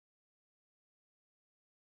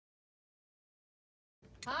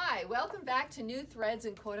Hi, welcome back to New Threads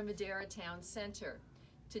in Corte Madera Town Center.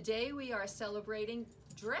 Today we are celebrating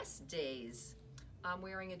Dress Days. I'm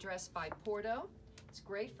wearing a dress by Porto. It's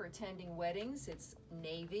great for attending weddings. It's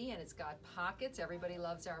navy and it's got pockets. Everybody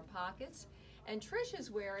loves our pockets. And Trish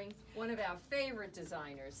is wearing one of our favorite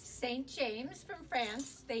designers. St. James from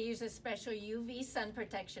France. They use a special UV sun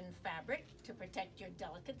protection fabric to protect your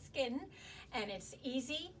delicate skin, and it's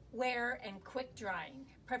easy wear and quick drying,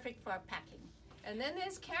 perfect for packing. And then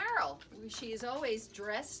there's Carol. She is always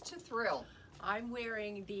dressed to thrill. I'm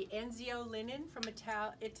wearing the Enzio linen from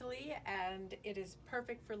Italy, and it is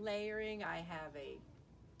perfect for layering. I have a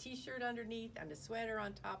t-shirt underneath and a sweater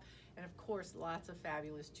on top, and of course lots of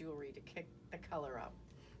fabulous jewelry to kick the color up.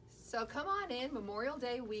 So come on in, Memorial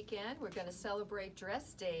Day weekend. We're going to celebrate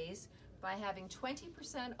Dress Days by having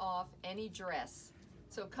 20% off any dress.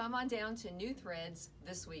 So come on down to New Threads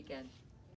this weekend.